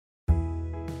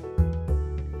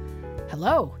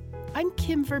Hello, I'm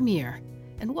Kim Vermeer,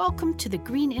 and welcome to the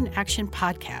Green in Action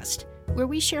podcast, where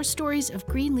we share stories of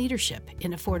green leadership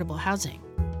in affordable housing.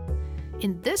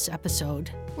 In this episode,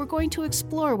 we're going to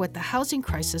explore what the housing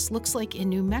crisis looks like in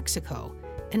New Mexico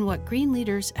and what green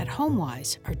leaders at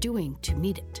HomeWise are doing to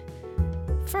meet it.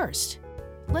 First,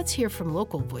 let's hear from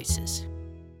local voices.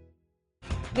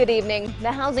 Good evening.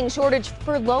 The housing shortage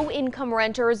for low-income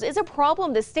renters is a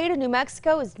problem the state of New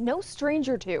Mexico is no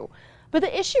stranger to. But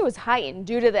the issue is heightened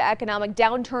due to the economic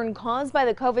downturn caused by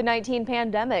the COVID-19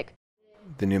 pandemic.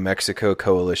 The New Mexico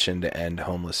Coalition to End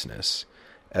Homelessness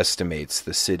estimates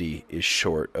the city is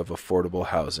short of affordable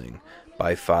housing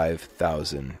by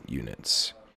 5,000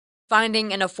 units.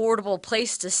 Finding an affordable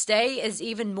place to stay is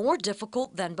even more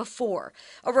difficult than before.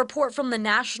 A report from the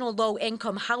National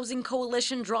Low-Income Housing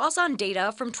Coalition draws on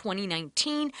data from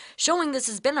 2019 showing this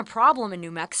has been a problem in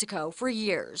New Mexico for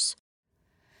years.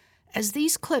 As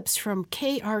these clips from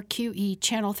KRQE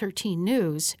Channel 13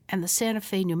 News and the Santa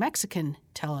Fe New Mexican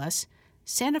tell us,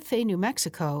 Santa Fe, New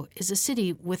Mexico is a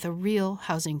city with a real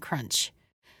housing crunch.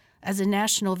 As a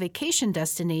national vacation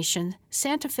destination,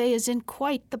 Santa Fe is in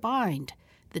quite the bind.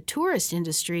 The tourist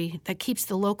industry that keeps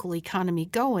the local economy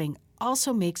going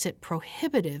also makes it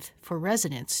prohibitive for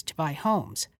residents to buy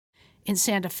homes. In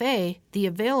Santa Fe, the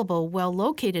available,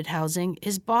 well-located housing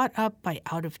is bought up by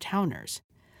out-of-towners.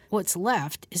 What's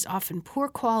left is often poor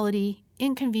quality,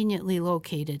 inconveniently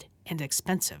located, and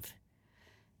expensive.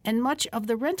 And much of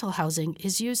the rental housing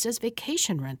is used as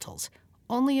vacation rentals,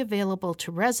 only available to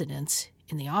residents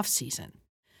in the off-season.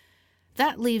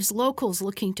 That leaves locals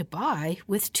looking to buy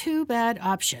with two bad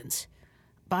options: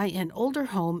 buy an older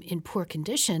home in poor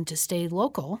condition to stay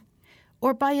local,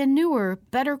 or buy a newer,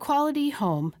 better quality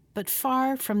home but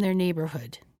far from their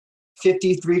neighborhood.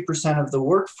 53% of the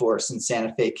workforce in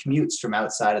Santa Fe commutes from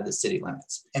outside of the city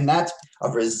limits. And that's a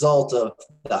result of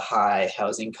the high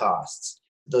housing costs.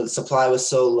 The supply was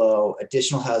so low,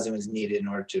 additional housing was needed in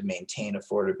order to maintain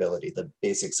affordability, the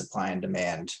basic supply and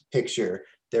demand picture.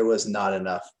 There was not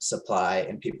enough supply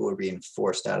and people were being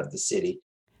forced out of the city.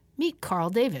 Meet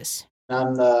Carl Davis.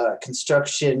 I'm the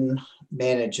construction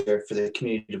manager for the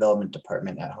community development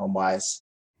department at HomeWise.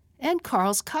 And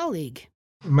Carl's colleague.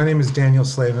 My name is Daniel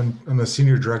Slavin. I'm the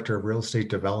Senior Director of Real Estate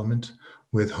Development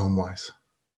with HomeWise.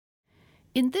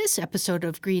 In this episode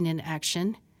of Green in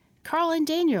Action, Carl and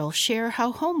Daniel share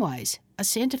how HomeWise, a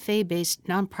Santa Fe-based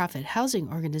nonprofit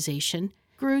housing organization,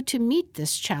 grew to meet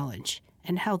this challenge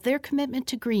and how their commitment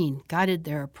to green guided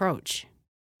their approach.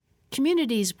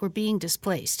 Communities were being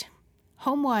displaced.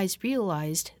 HomeWise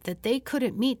realized that they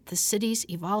couldn't meet the city's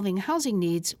evolving housing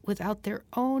needs without their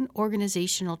own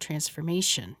organizational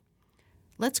transformation.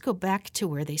 Let's go back to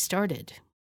where they started.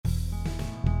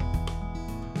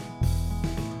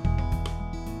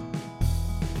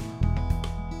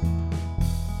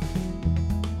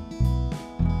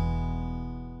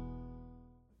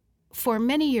 For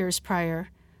many years prior,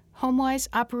 HomeWise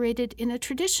operated in a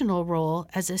traditional role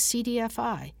as a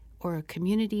CDFI, or a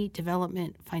Community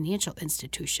Development Financial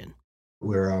Institution.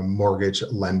 We're a mortgage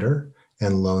lender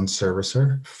and loan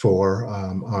servicer for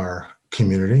our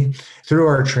community. Through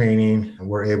our training,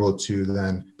 we're able to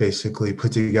then basically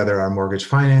put together our mortgage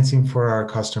financing for our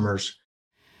customers.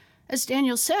 As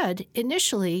Daniel said,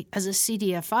 initially as a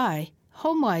CDFI,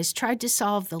 HomeWise tried to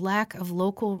solve the lack of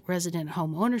local resident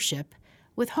home ownership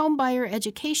with homebuyer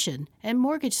education and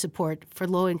mortgage support for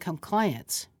low-income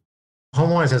clients.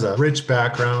 HomeWise has a rich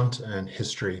background and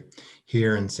history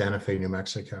here in Santa Fe, New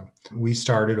Mexico. We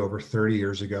started over 30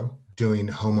 years ago doing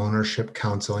home ownership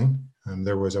counseling.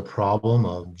 There was a problem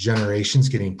of generations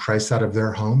getting priced out of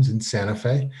their homes in Santa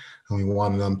Fe, and we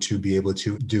wanted them to be able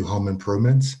to do home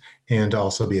improvements and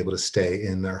also be able to stay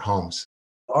in their homes.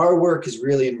 Our work is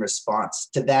really in response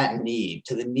to that need,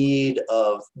 to the need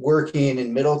of working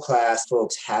and middle-class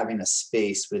folks having a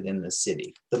space within the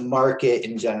city. The market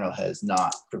in general has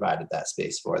not provided that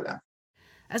space for them.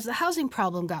 As the housing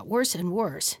problem got worse and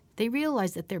worse, they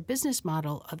realized that their business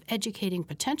model of educating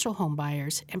potential home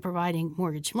buyers and providing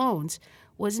mortgage loans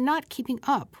was not keeping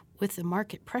up with the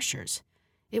market pressures.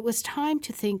 It was time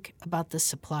to think about the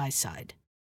supply side.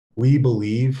 We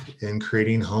believe in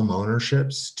creating home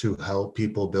ownerships to help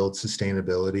people build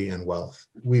sustainability and wealth.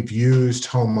 We've used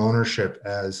home ownership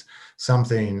as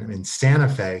something in Santa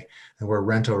Fe where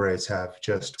rental rates have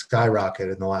just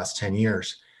skyrocketed in the last 10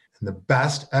 years. And the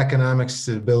best economic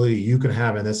stability you can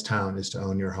have in this town is to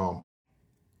own your home.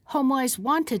 HomeWise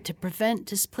wanted to prevent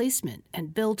displacement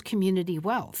and build community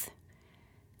wealth.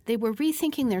 They were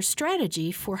rethinking their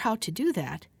strategy for how to do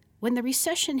that when the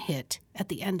recession hit at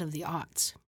the end of the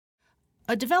aughts.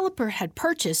 A developer had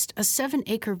purchased a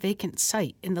 7-acre vacant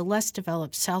site in the less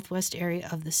developed southwest area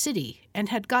of the city and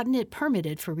had gotten it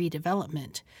permitted for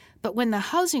redevelopment. But when the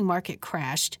housing market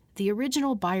crashed, the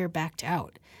original buyer backed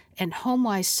out, and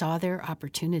HomeWise saw their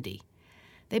opportunity.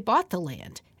 They bought the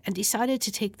land and decided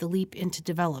to take the leap into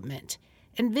development,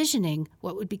 envisioning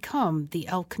what would become the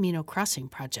El Camino Crossing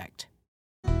project.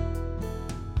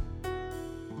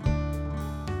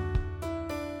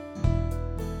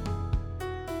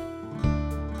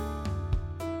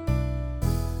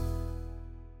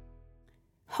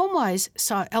 HomeWise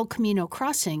saw El Camino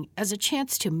Crossing as a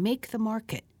chance to make the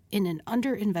market in an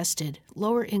underinvested,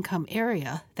 lower-income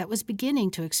area that was beginning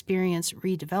to experience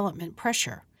redevelopment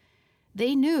pressure.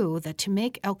 They knew that to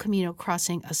make El Camino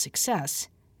Crossing a success,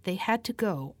 they had to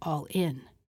go all in.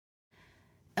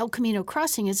 El Camino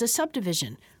Crossing is a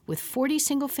subdivision with 40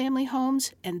 single-family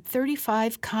homes and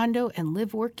 35 condo and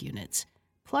live-work units,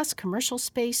 plus commercial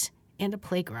space and a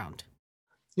playground.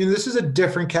 This is a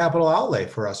different capital outlay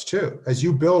for us too. As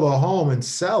you build a home and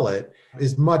sell it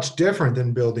is much different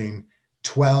than building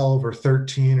 12 or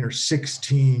 13 or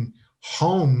 16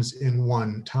 homes in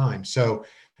one time. So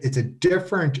it's a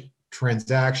different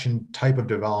transaction type of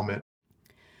development.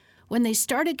 When they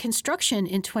started construction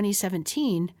in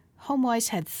 2017, HomeWise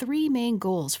had 3 main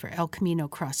goals for El Camino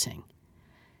Crossing: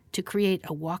 to create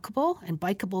a walkable and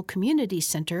bikeable community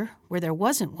center where there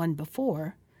wasn't one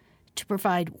before, to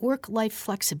provide work-life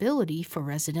flexibility for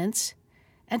residents,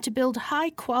 and to build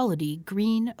high-quality,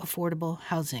 green, affordable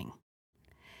housing.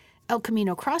 El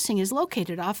Camino Crossing is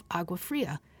located off Agua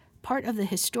Fria, part of the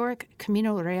historic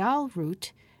Camino Real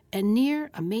route, and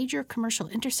near a major commercial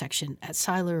intersection at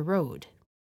Siler Road.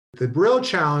 The real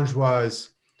challenge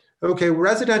was, okay,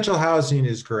 residential housing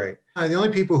is great. The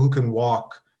only people who can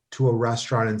walk to a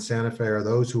restaurant in Santa Fe are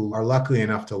those who are lucky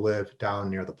enough to live down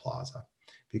near the plaza,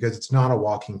 because it's not a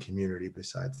walking community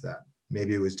besides that.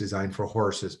 Maybe it was designed for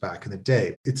horses back in the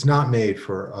day. It's not made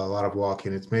for a lot of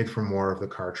walking. It's made for more of the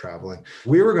car traveling.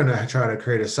 We were going to try to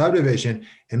create a subdivision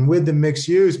and with the mixed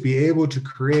use be able to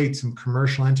create some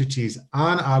commercial entities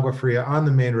on Agua Fria, on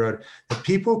the main road, that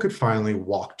people could finally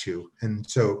walk to. And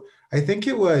so I think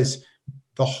it was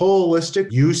the holistic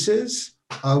uses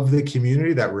of the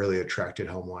community that really attracted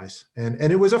HomeWise. And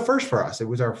it was a first for us. It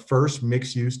was our first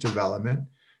mixed use development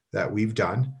that we've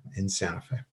done in Santa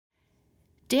Fe.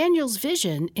 Daniel's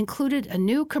vision included a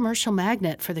new commercial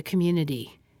magnet for the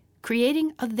community,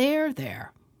 creating a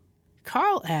there.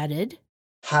 Carl added,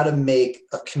 how to make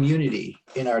a community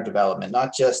in our development,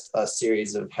 not just a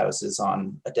series of houses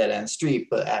on a dead-end street,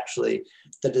 but actually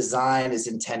the design is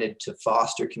intended to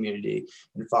foster community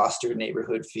and foster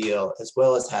neighborhood feel, as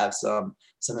well as have some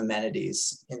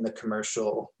amenities in the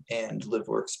commercial and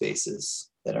live-work spaces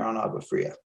that are on Agua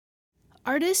Fria.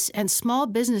 Artists and small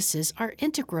businesses are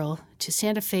integral to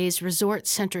Santa Fe's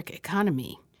resort-centric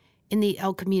economy. In the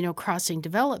El Camino Crossing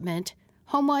development,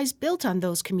 HomeWise built on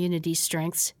those community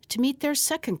strengths to meet their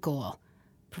second goal,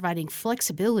 providing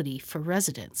flexibility for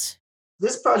residents.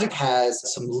 This project has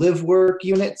some live-work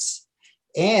units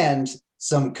and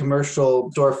some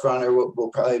commercial storefront, or what will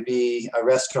probably be a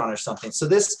restaurant or something. So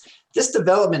this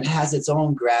development has its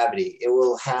own gravity. It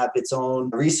will have its own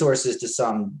resources to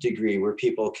some degree, where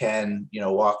people can,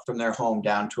 walk from their home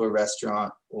down to a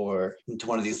restaurant or into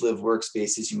one of these live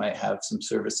workspaces. You might have some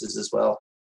services as well.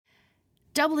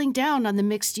 Doubling down on the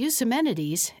mixed-use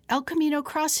amenities, El Camino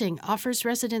Crossing offers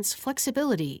residents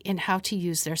flexibility in how to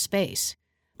use their space.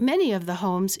 Many of the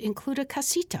homes include a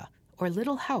casita, or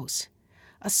little house,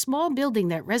 a small building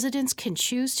that residents can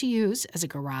choose to use as a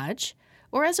garage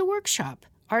or as a workshop,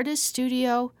 artist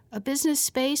studio, a business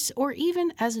space, or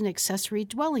even as an accessory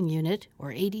dwelling unit,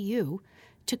 or ADU,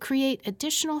 to create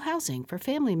additional housing for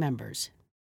family members.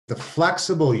 The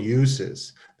flexible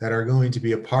uses that are going to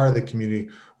be a part of the community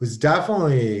was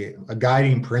definitely a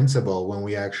guiding principle when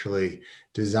we actually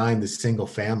designed the single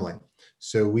family.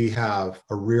 So we have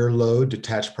a rear load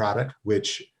detached product,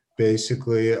 which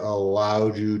basically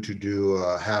allowed you to do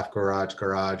a half garage,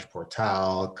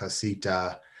 portal,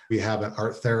 casita. We have an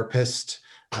art therapist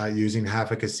using half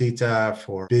a casita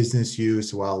for business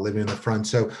use while living in the front.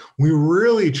 So we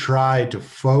really tried to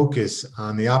focus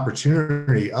on the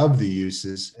opportunity of the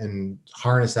uses and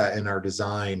harness that in our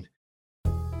design.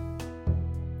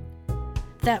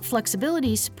 That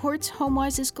flexibility supports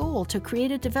HomeWise's goal to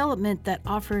create a development that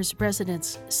offers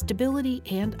residents stability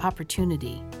and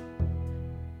opportunity.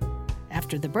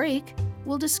 After the break,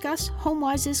 we'll discuss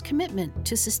HomeWise's commitment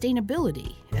to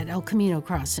sustainability at El Camino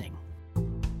Crossing.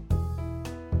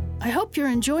 I hope you're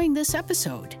enjoying this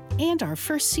episode and our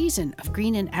first season of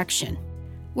Green in Action.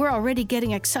 We're already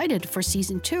getting excited for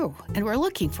Season 2, and we're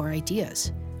looking for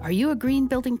ideas. Are you a green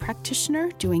building practitioner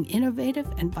doing innovative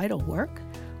and vital work?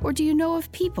 Or do you know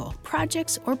of people,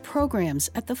 projects, or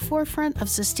programs at the forefront of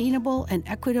sustainable and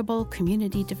equitable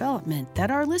community development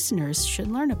that our listeners should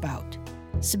learn about?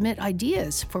 Submit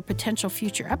ideas for potential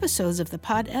future episodes of the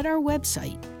pod at our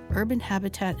website,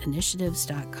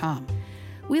 urbanhabitatinitiatives.com.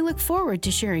 We look forward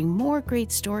to sharing more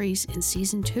great stories in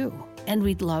Season 2, and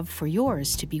we'd love for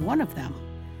yours to be one of them.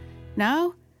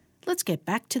 Now, let's get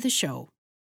back to the show.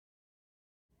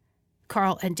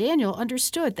 Carl and Daniel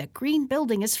understood that green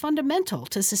building is fundamental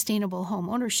to sustainable home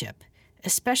ownership,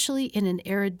 especially in an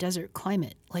arid desert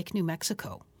climate like New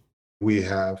Mexico. We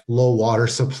have low water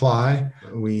supply.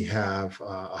 We have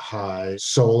a high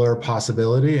solar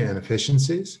possibility and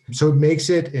efficiencies. So it makes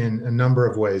it, in a number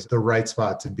of ways, the right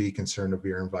spot to be concerned of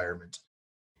your environment.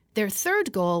 Their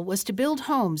third goal was to build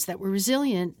homes that were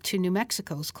resilient to New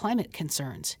Mexico's climate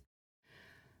concerns.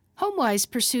 HomeWise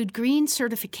pursued green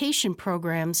certification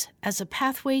programs as a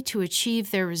pathway to achieve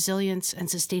their resilience and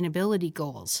sustainability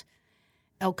goals.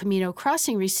 El Camino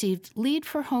Crossing received LEED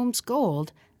for Homes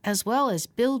Gold, as well as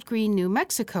Build Green New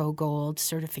Mexico Gold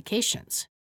certifications.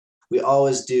 We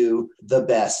always do the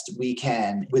best we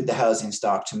can with the housing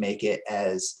stock to make it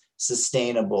as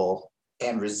sustainable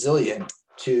and resilient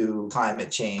to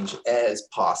climate change as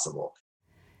possible.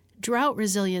 Drought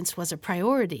resilience was a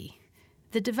priority.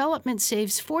 The development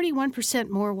saves 41%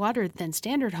 more water than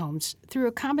standard homes through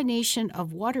a combination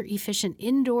of water-efficient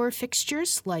indoor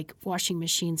fixtures like washing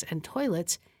machines and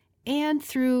toilets, and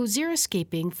through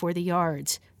xeriscaping for the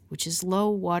yards, which is low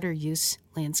water use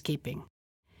landscaping.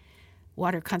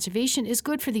 Water conservation is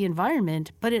good for the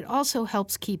environment, but it also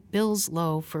helps keep bills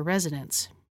low for residents.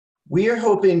 We are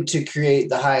hoping to create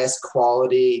the highest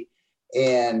quality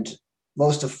and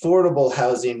most affordable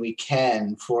housing we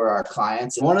can for our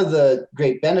clients. And one of the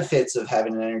great benefits of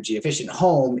having an energy efficient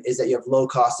home is that you have low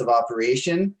cost of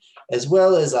operation, as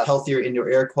well as a healthier indoor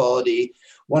air quality.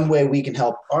 One way we can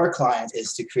help our clients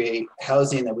is to create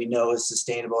housing that we know is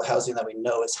sustainable, housing that we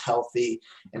know is healthy,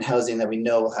 and housing that we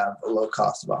know will have a low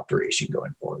cost of operation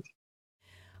going forward.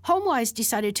 HomeWise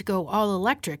decided to go all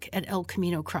electric at El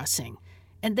Camino Crossing,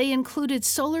 and they included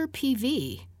solar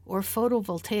PV, or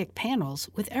photovoltaic panels,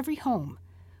 with every home.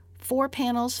 4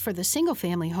 panels for the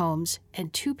single-family homes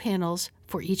and 2 panels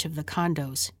for each of the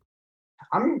condos.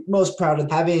 I'm most proud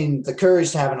of having the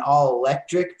courage to have an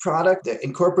all-electric product that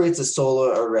incorporates a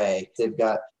solar array. They've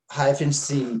got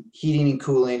high-efficiency heating and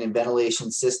cooling and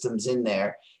ventilation systems in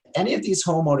there. Any of these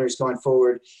homeowners going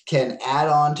forward can add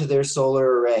on to their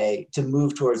solar array to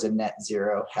move towards a net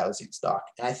zero housing stock.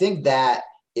 And I think that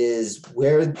is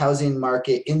where the housing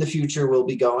market in the future will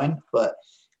be going. But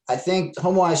I think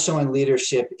HomeWise is showing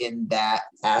leadership in that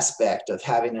aspect of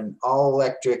having an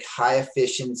all-electric,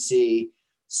 high-efficiency,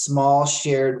 small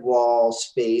shared wall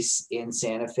space in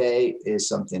Santa Fe is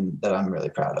something that I'm really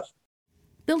proud of.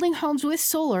 Building homes with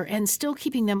solar and still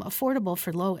keeping them affordable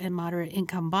for low and moderate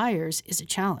income buyers is a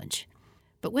challenge.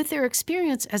 But with their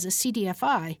experience as a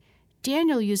CDFI,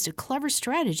 Daniel used a clever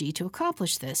strategy to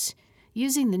accomplish this,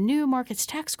 using the New Markets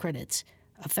Tax Credits,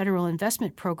 a federal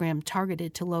investment program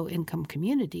targeted to low-income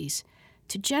communities,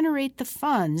 to generate the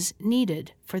funds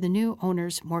needed for the new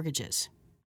owners' mortgages.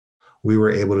 We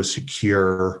were able to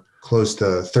secure close to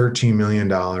 $13 million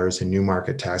in new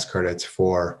market tax credits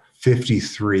for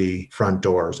 53 front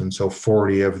doors, and so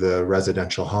 40 of the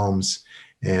residential homes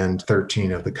and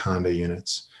 13 of the condo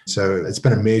units. So it's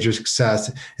been a major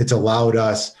success. It's allowed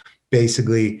us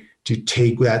basically to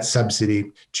take that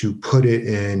subsidy, to put it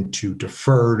into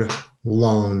deferred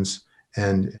loans,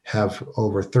 and have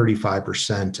over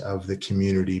 35% of the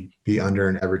community be under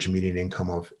an average median income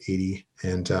of 80.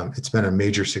 And it's been a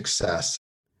major success.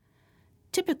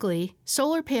 Typically,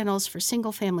 solar panels for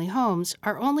single-family homes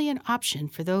are only an option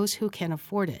for those who can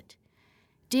afford it.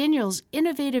 Daniel's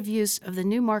innovative use of the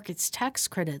New Markets Tax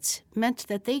Credits meant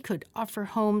that they could offer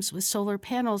homes with solar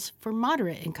panels for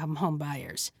moderate-income home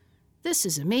buyers. This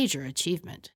is a major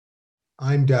achievement.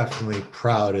 I'm definitely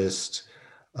proudest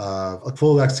of a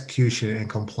full execution and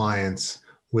compliance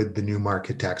with the new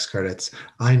market tax credits.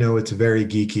 I know it's very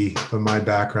geeky, but my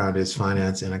background is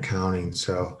finance and accounting,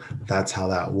 so that's how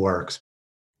that works.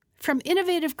 From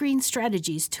innovative green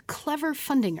strategies to clever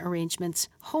funding arrangements,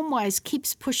 HomeWise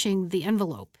keeps pushing the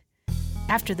envelope.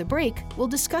 After the break, we'll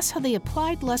discuss how they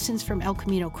applied lessons from El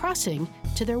Camino Crossing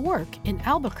to their work in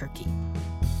Albuquerque.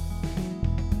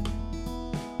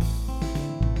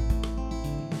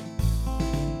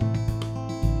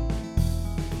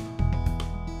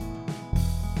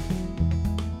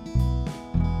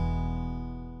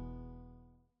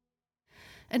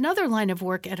 Another line of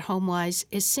work at HomeWise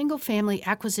is single-family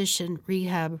acquisition,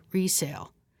 rehab,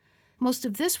 resale. Most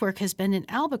of this work has been in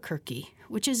Albuquerque,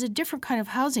 which is a different kind of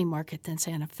housing market than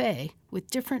Santa Fe, with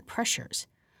different pressures.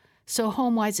 So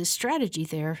HomeWise's strategy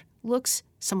there looks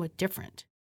somewhat different.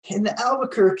 In the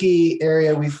Albuquerque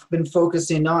area, we've been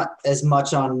focusing not as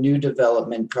much on new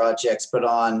development projects, but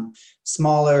on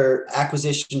smaller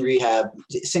acquisition rehab,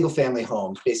 single-family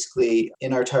homes, basically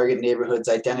in our target neighborhoods,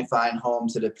 identifying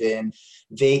homes that have been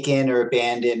vacant or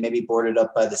abandoned, maybe boarded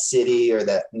up by the city, or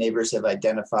that neighbors have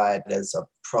identified as a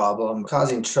problem,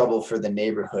 causing trouble for the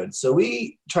neighborhood. So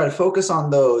we try to focus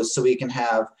on those so we can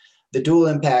have the dual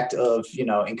impact of,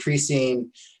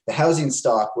 increasing the housing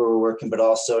stock where we're working, but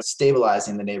also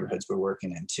stabilizing the neighborhoods we're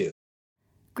working in too.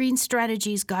 Green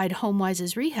strategies guide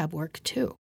HomeWise's rehab work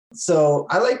too. So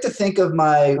I like to think of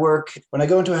my work, when I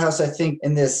go into a house, I think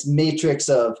in this matrix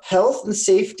of health and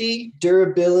safety,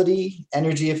 durability,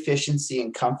 energy efficiency,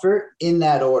 and comfort, in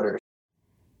that order.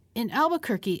 In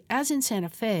Albuquerque, as in Santa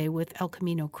Fe with El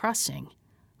Camino Crossing,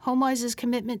 HomeWise's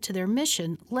commitment to their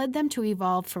mission led them to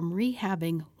evolve from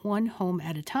rehabbing one home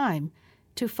at a time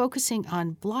to focusing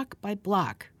on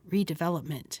block-by-block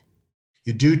redevelopment.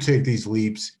 You do take these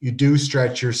leaps, you do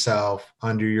stretch yourself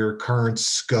under your current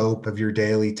scope of your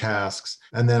daily tasks,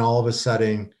 and then all of a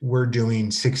sudden, we're doing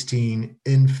 16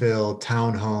 infill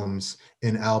townhomes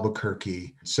in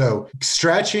Albuquerque. So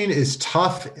stretching is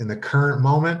tough in the current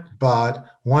moment,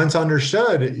 but once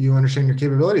understood, you understand your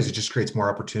capabilities, it just creates more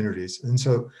opportunities. And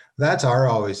so that's our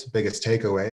always biggest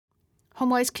takeaway.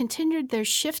 HomeWise continued their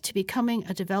shift to becoming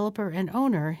a developer and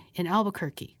owner in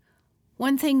Albuquerque.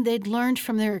 One thing they'd learned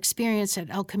from their experience at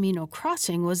El Camino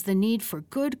Crossing was the need for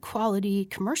good quality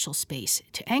commercial space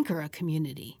to anchor a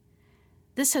community.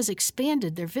 This has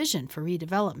expanded their vision for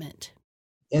redevelopment.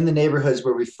 In the neighborhoods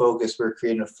where we focus, we're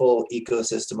creating a full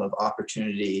ecosystem of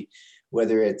opportunity,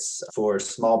 whether it's for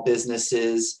small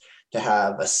businesses to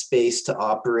have a space to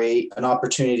operate, an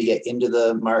opportunity to get into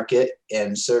the market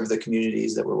and serve the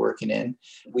communities that we're working in.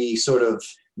 We sort of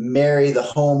marry the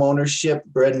home ownership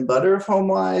bread and butter of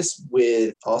HomeWise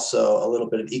with also a little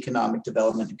bit of economic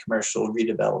development and commercial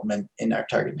redevelopment in our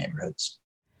target neighborhoods.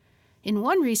 In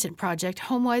one recent project,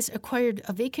 HomeWise acquired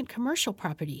a vacant commercial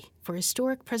property for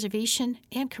historic preservation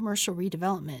and commercial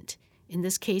redevelopment, in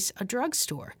this case, a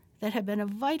drugstore that had been a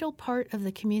vital part of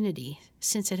the community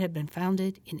since it had been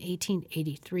founded in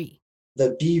 1883.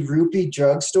 The B. Rupee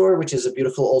drugstore, which is a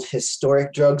beautiful old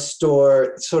historic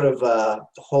drugstore, sort of a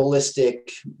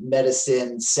holistic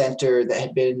medicine center that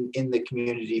had been in the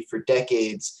community for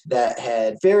decades, that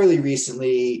had fairly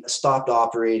recently stopped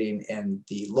operating, and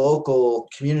the local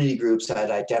community groups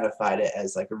had identified it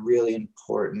as like a really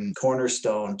important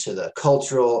cornerstone to the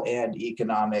cultural and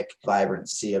economic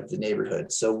vibrancy of the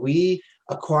neighborhood. So we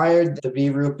acquired the B.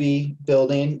 Rupee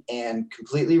building and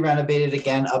completely renovated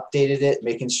again, updated it,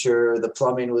 making sure the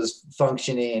plumbing was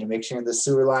functioning, making sure the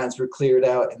sewer lines were cleared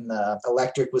out and the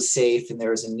electric was safe, and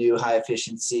there was a new high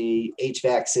efficiency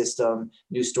HVAC system,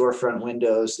 new storefront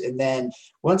windows. And then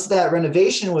once that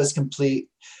renovation was complete,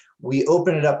 we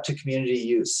opened it up to community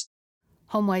use.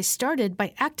 HomeWise started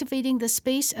by activating the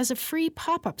space as a free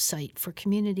pop-up site for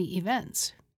community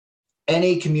events.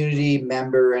 Any community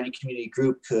member, any community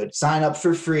group could sign up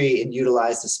for free and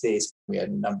utilize the space. We had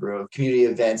a number of community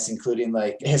events, including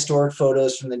like historic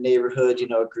photos from the neighborhood.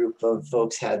 A group of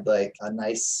folks had like a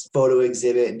nice photo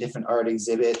exhibit and different art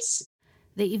exhibits.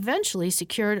 They eventually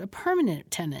secured a permanent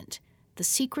tenant, the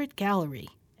Secret Gallery.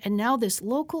 And now this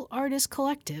local artist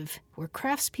collective, where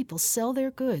craftspeople sell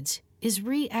their goods, is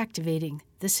reactivating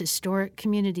this historic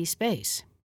community space.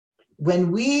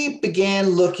 When we began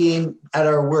looking at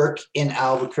our work in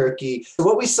Albuquerque,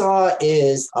 what we saw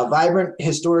is a vibrant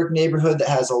historic neighborhood that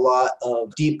has a lot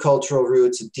of deep cultural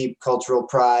roots and deep cultural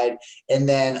pride, and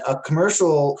then a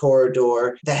commercial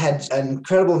corridor that had an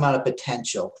incredible amount of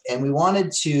potential. And we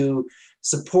wanted to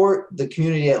support the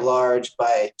community at large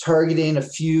by targeting a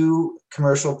few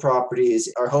commercial properties.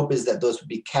 Our hope is that those would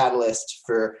be catalysts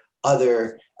for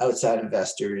other outside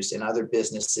investors and other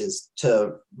businesses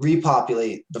to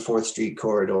repopulate the 4th Street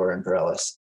corridor in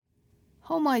Perellis.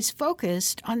 HomeWise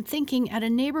focused on thinking at a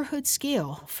neighborhood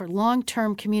scale for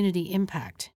long-term community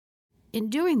impact. In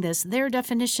doing this, their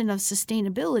definition of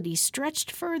sustainability stretched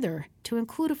further to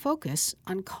include a focus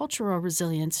on cultural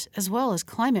resilience as well as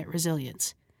climate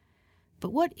resilience.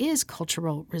 But what is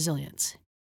cultural resilience?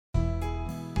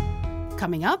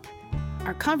 Coming up,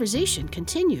 our conversation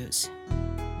continues.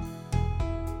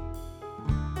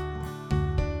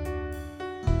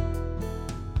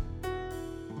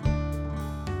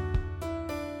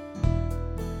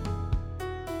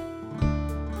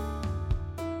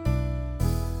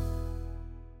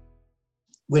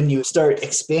 when you start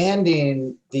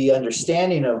expanding the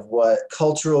understanding of what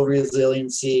cultural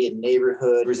resiliency and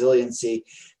neighborhood resiliency,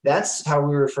 that's how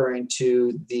we're referring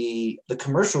to the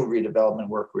commercial redevelopment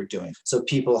work we're doing. So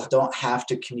people don't have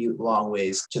to commute long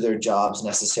ways to their jobs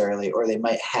necessarily, or they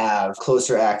might have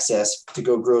closer access to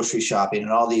go grocery shopping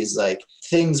and all these like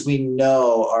things we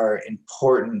know are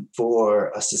important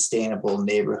for a sustainable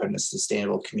neighborhood and a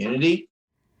sustainable community.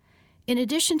 In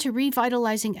addition to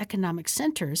revitalizing economic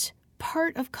centers,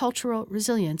 part of cultural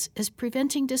resilience is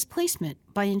preventing displacement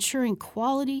by ensuring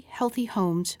quality, healthy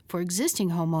homes for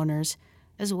existing homeowners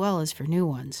as well as for new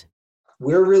ones.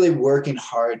 We're really working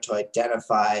hard to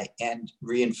identify and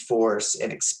reinforce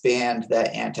and expand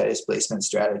that anti-displacement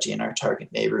strategy in our target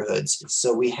neighborhoods.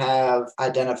 So we have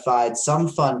identified some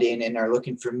funding and are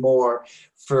looking for more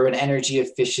for an energy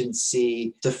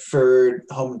efficiency deferred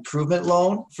home improvement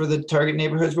loan for the target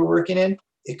neighborhoods we're working in.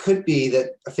 It could be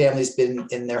that a family's been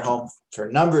in their home for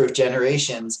a number of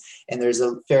generations and there's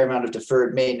a fair amount of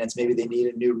deferred maintenance. Maybe they need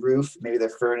a new roof, maybe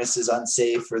their furnace is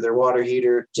unsafe or their water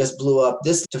heater just blew up.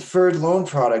 This deferred loan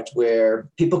product where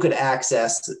people could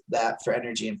access that for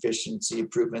energy efficiency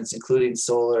improvements, including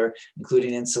solar,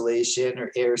 including insulation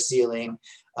or air sealing,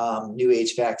 new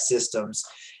HVAC systems.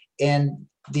 And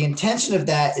the intention of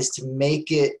that is to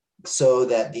make it so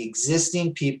that the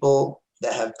existing people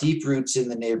that have deep roots in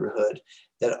the neighborhood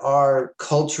that are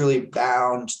culturally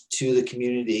bound to the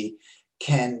community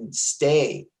can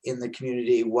stay in the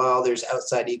community while there's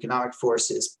outside economic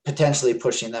forces potentially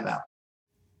pushing them out.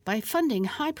 By funding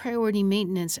high-priority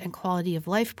maintenance and quality of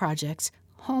life projects,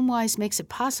 HomeWise makes it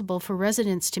possible for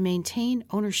residents to maintain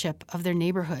ownership of their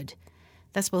neighborhood.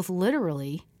 That's both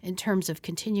literally, in terms of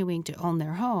continuing to own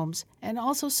their homes, and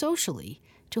also socially,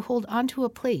 to hold onto a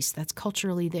place that's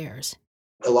culturally theirs.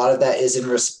 A lot of that is in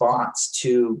response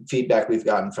to feedback we've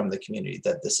gotten from the community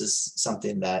that this is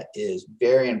something that is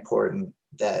very important,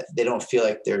 that they don't feel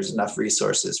like there's enough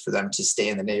resources for them to stay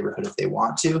in the neighborhood if they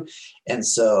want to. And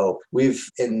so we've,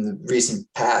 in the recent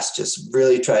past, just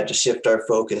really tried to shift our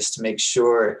focus to make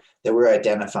sure that we're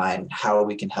identifying how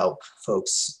we can help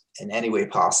folks in any way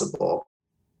possible.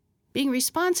 Being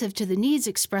responsive to the needs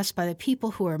expressed by the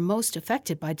people who are most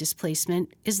affected by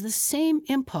displacement is the same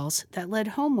impulse that led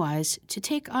HomeWise to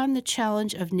take on the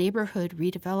challenge of neighborhood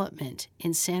redevelopment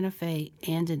in Santa Fe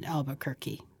and in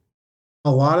Albuquerque.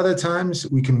 A lot of the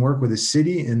times we can work with a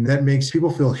city and that makes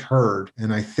people feel heard.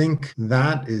 And I think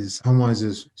that is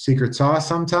HomeWise's secret sauce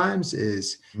sometimes,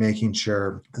 is making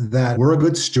sure that we're a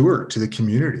good steward to the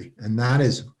community. And that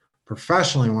is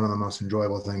professionally one of the most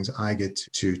enjoyable things I get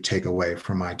to take away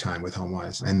from my time with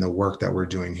HomeWise and the work that we're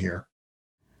doing here.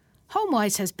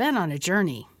 HomeWise has been on a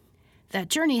journey. That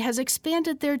journey has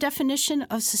expanded their definition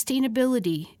of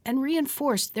sustainability and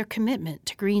reinforced their commitment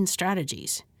to green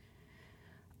strategies.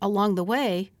 Along the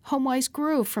way, HomeWise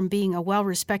grew from being a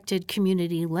well-respected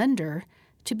community lender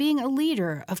to being a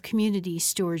leader of community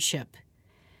stewardship.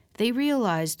 They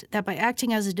realized that by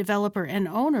acting as a developer and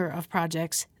owner of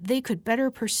projects, they could better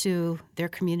pursue their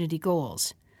community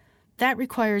goals. That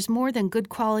requires more than good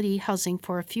quality housing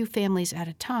for a few families at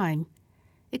a time.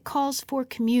 It calls for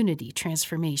community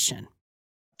transformation.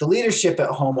 The leadership at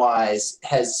HomeWise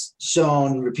has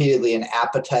shown repeatedly an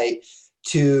appetite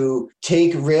to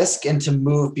take risk and to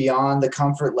move beyond the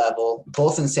comfort level,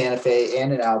 both in Santa Fe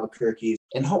and in Albuquerque.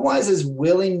 And HomeWise's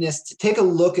willingness to take a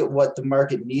look at what the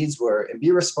market needs were and be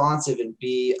responsive and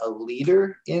be a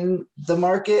leader in the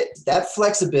market, that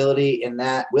flexibility and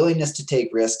that willingness to take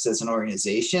risks as an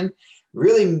organization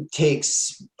really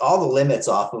takes all the limits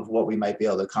off of what we might be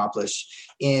able to accomplish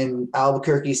in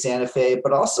Albuquerque, Santa Fe,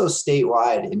 but also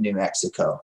statewide in New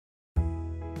Mexico.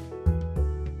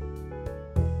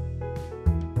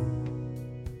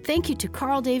 Thank you to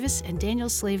Carl Davis and Daniel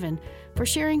Slavin for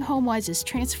sharing HomeWise's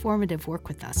transformative work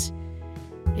with us.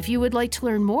 If you would like to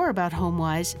learn more about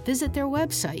HomeWise, visit their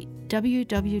website,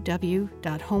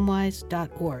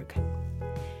 www.homewise.org.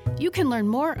 You can learn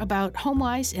more about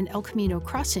HomeWise and El Camino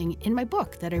Crossing in my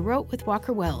book that I wrote with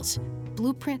Walker Wells,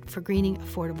 Blueprint for Greening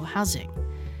Affordable Housing.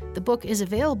 The book is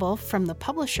available from the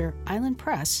publisher Island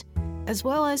Press, as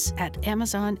well as at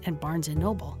Amazon and Barnes &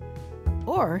 Noble.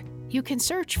 Or you can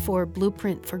search for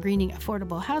Blueprint for Greening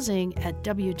Affordable Housing at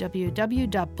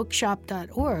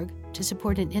www.bookshop.org to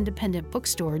support an independent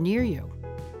bookstore near you.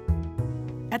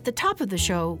 At the top of the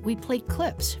show, we played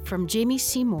clips from Jamie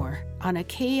Seymour on a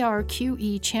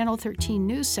KRQE Channel 13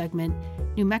 news segment,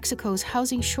 New Mexico's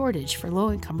Housing Shortage for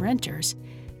Low-Income Renters,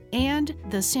 and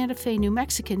the Santa Fe New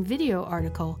Mexican video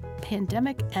article,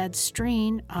 Pandemic Adds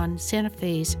Strain on Santa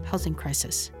Fe's Housing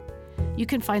Crisis. You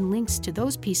can find links to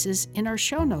those pieces in our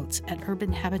show notes at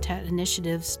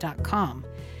urbanhabitatinitiatives.com.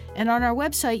 And on our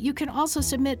website, you can also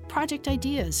submit project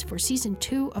ideas for Season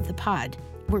 2 of the pod.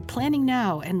 We're planning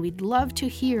now, and we'd love to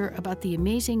hear about the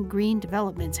amazing green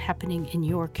developments happening in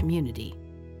your community.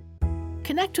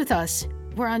 Connect with us.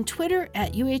 We're on Twitter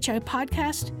at UHI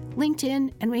Podcast,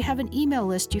 LinkedIn, and we have an email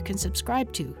list you can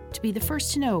subscribe to be the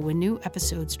first to know when new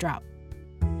episodes drop.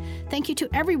 Thank you to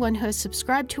everyone who has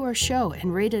subscribed to our show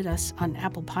and rated us on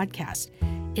Apple Podcasts.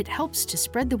 It helps to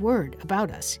spread the word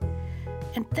about us.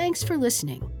 And thanks for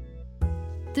listening.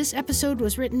 This episode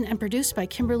was written and produced by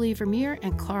Kimberly Vermeer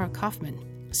and Clara Kaufman.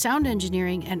 Sound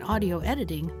engineering and audio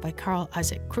editing by Carl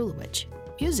Isaac Krulowicz.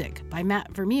 Music by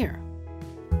Matt Vermeer.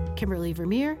 Kimberly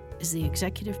Vermeer is the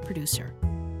executive producer.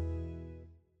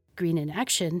 Green in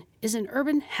Action is an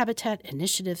Urban Habitat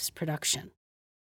Initiatives production.